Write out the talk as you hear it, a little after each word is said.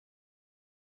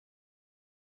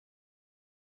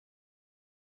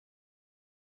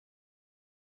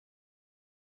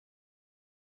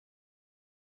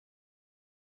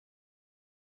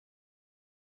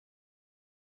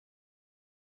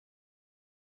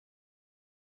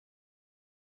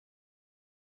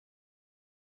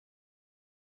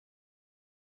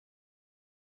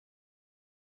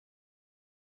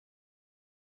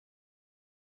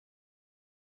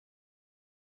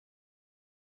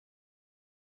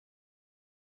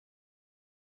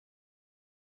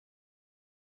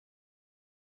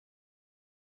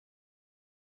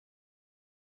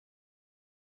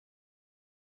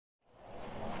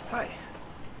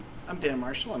I'm Dan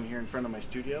Marshall. I'm here in front of my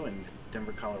studio in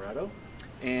Denver, Colorado,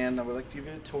 and I would like to give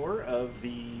you a tour of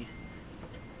the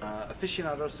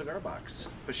Aficionado Cigar Box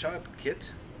Pochade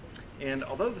kit. And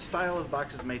although the style of the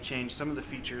boxes may change, some of the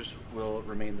features will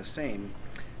remain the same.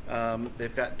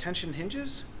 They've got tension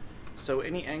hinges, so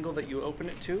any angle that you open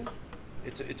it to,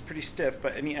 it's pretty stiff,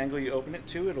 but any angle you open it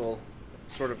to, it'll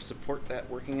sort of support that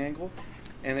working angle,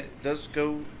 and it does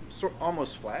go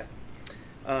almost flat.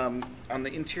 On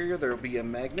the interior there will be a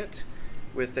magnet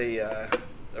with a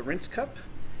rinse cup,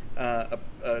 a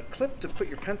clip to put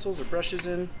your pencils or brushes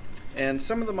in, and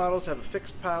some of the models have a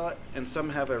fixed palette and some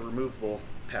have a removable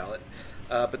palette.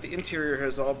 But the interior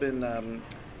has all been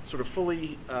sort of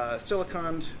fully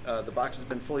siliconed. The box has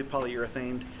been fully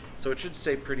polyurethaned, so it should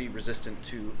stay pretty resistant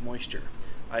to moisture.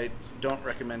 I don't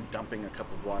recommend dumping a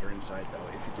cup of water inside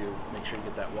though. If you do, make sure you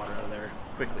get that water out of there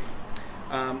quickly.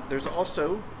 There's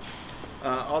also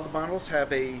all the models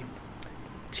have a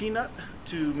T-nut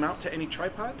to mount to any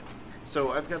tripod.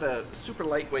 So I've got a super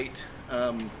lightweight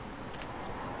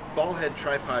ball head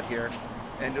tripod here,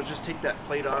 and you'll just take that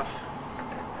plate off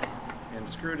and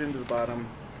screw it into the bottom.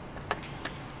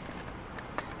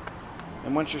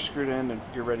 And once you're screwed in,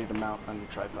 you're ready to mount on your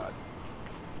tripod.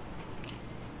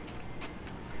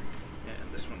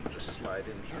 And this one will just slide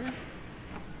in here.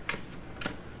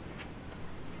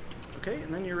 Okay,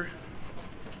 and then you're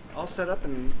all set up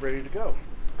and ready to go.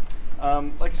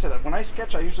 Like I said, when I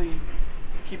sketch, I usually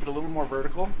keep it a little more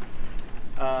vertical,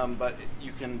 but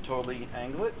you can totally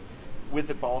angle it. With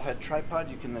the ball head tripod,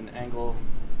 you can then angle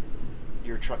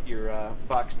your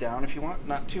box down if you want.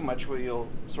 Not too much where you'll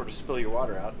sort of spill your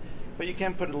water out, but you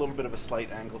can put a little bit of a slight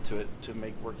angle to it to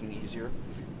make working easier.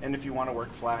 And if you want to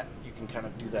work flat, you can kind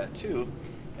of do that too,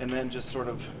 and then just sort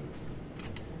of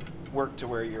work to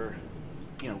where you're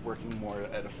working more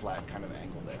at a flat kind of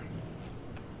angle there.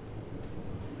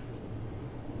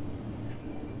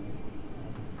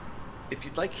 If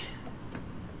you'd like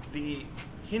the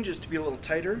hinges to be a little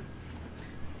tighter,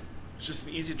 it's just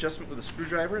an easy adjustment with a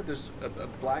screwdriver. There's a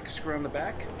black screw on the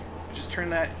back. You just turn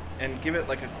that and give it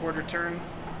like a quarter turn,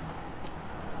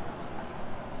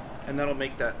 and that'll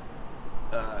make that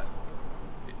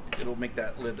it'll make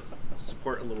that lid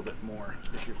support a little bit more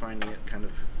if you're finding it kind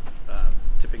of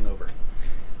tipping over.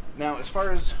 Now, as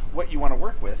far as what you want to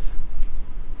work with,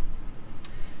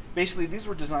 basically these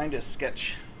were designed as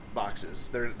sketch boxes.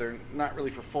 They're not really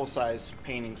for full-size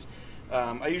paintings. The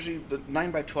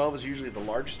 9x12 is usually the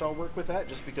largest I'll work with that,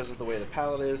 just because of the way the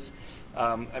palette is.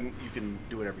 I mean, you can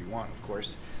do whatever you want, of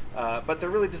course, but they're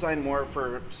really designed more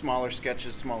for smaller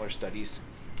sketches, smaller studies,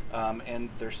 and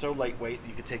they're so lightweight that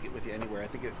you could take it with you anywhere. I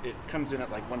think it comes in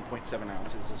at like 1.7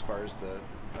 ounces as far as the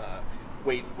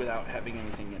weight without having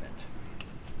anything in it.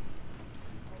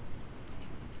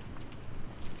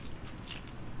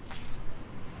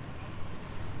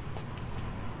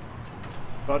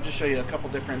 But I'll just show you a couple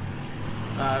different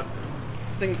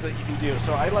things that you can do.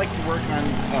 So I like to work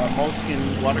on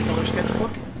moleskin watercolor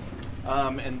sketchbook,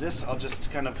 and this I'll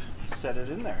just kind of set it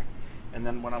in there, and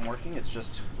then when I'm working, it's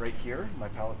just right here. My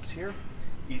palette's here,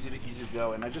 easy to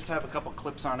go, and I just have a couple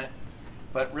clips on it.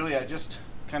 But really, I just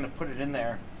kind of put it in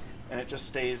there, and it just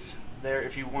stays there.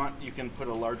 If you want, you can put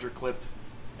a larger clip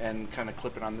and kind of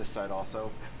clip it on this side also.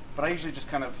 But I usually just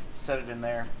kind of set it in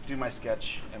there, do my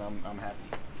sketch, and I'm happy.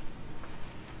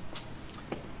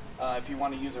 If you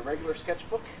want to use a regular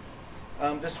sketchbook,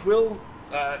 this will,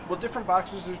 different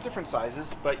boxes, there's different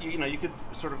sizes, but you could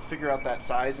sort of figure out that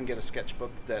size and get a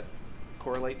sketchbook that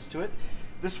correlates to it.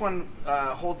 This one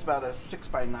holds about a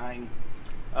 6x9.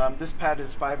 This pad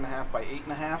is 5.5 by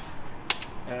 8.5,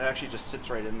 and it actually just sits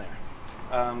right in there.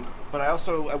 But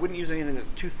I wouldn't use anything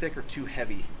that's too thick or too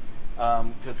heavy,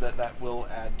 because that will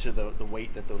add to the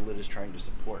weight that the lid is trying to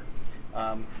support.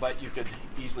 But you could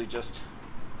easily just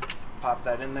pop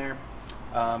that in there.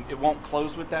 It won't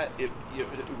close with that. It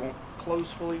won't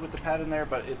close fully with the pad in there,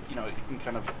 but it can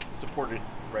kind of support it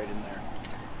right in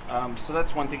there. So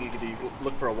that's one thing you can do. You can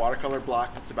look for a watercolor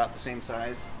block that's about the same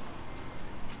size.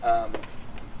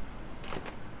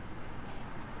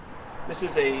 This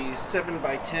is a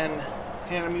 7x10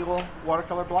 Hahnemühle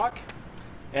watercolor block,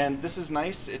 and this is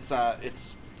nice. It's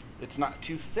not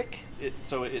too thick,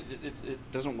 so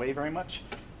it doesn't weigh very much.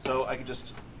 So I can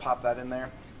just pop that in there.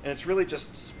 And it's really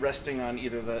just resting on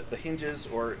either the hinges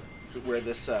or where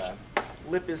this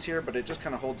lip is here, but it just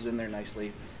kind of holds it in there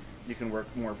nicely. You can work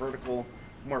more vertical,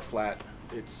 more flat.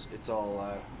 It's all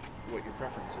what your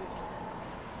preference is.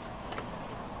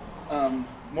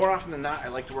 More often than not, I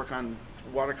like to work on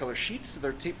watercolor sheets.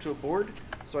 They're taped to a board,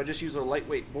 so I just use a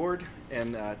lightweight board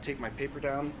and tape my paper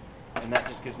down, and that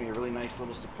just gives me a really nice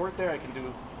little support there. I can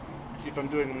do if I'm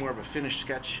doing more of a finished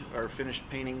sketch or finished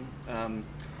painting,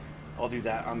 I'll do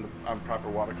that on proper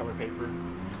watercolor paper.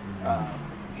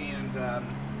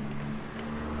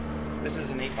 This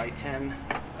is an 8x10,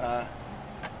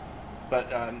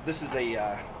 but this is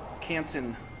a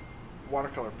Canson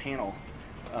watercolor panel.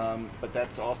 But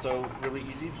that's also really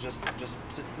easy. It just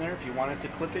sits in there. If you wanted to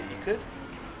clip it, you could.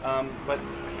 But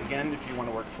again, if you want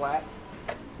to work flat,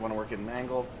 you want to work at an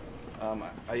angle,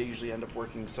 I usually end up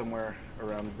working somewhere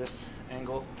around this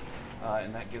angle,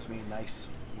 and that gives me nice.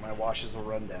 My washes will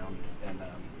run down, and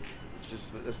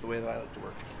that's the way that I like to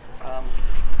work.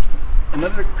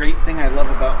 Another great thing I love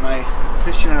about my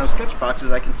Aficionado sketch box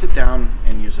is I can sit down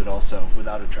and use it also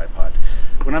without a tripod.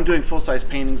 When I'm doing full-size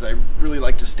paintings, I really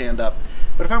like to stand up,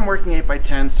 but if I'm working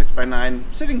 8x10, 6x9,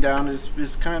 sitting down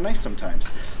is kind of nice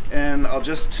sometimes. And I'll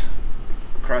just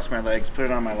cross my legs, put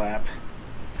it on my lap,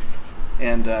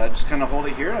 and just kind of hold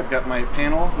it here. I've got my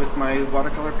panel with my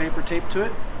watercolor paper taped to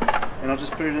it, and I'll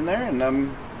just put it in there,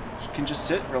 and can just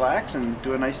sit, relax, and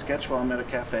do a nice sketch while I'm at a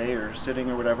cafe or sitting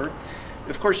or whatever.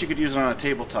 Of course, you could use it on a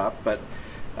tabletop, but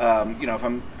you know, if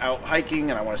I'm out hiking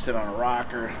and I want to sit on a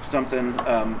rock or something,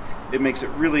 it makes it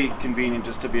really convenient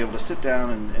just to be able to sit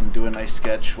down and do a nice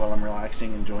sketch while I'm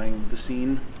relaxing, enjoying the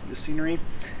scenery.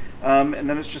 And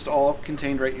then it's just all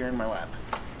contained right here in my lap.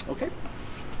 Okay.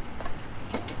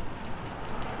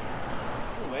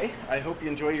 Anyway, I hope you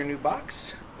enjoy your new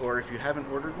box, or if you haven't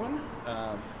ordered one,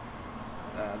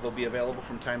 they'll be available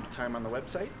from time to time on the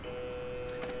website.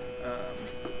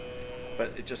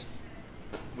 But it just,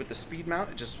 with the speed mount,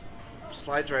 it just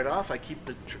slides right off. I keep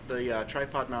the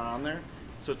tripod mount on there,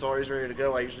 so it's always ready to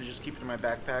go. I usually just keep it in my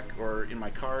backpack or in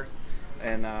my car,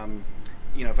 and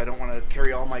you know, if I don't want to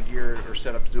carry all my gear or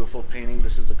set up to do a full painting,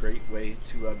 this is a great way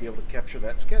to be able to capture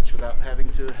that sketch without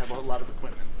having to have a lot of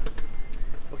equipment.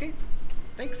 Okay,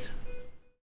 thanks.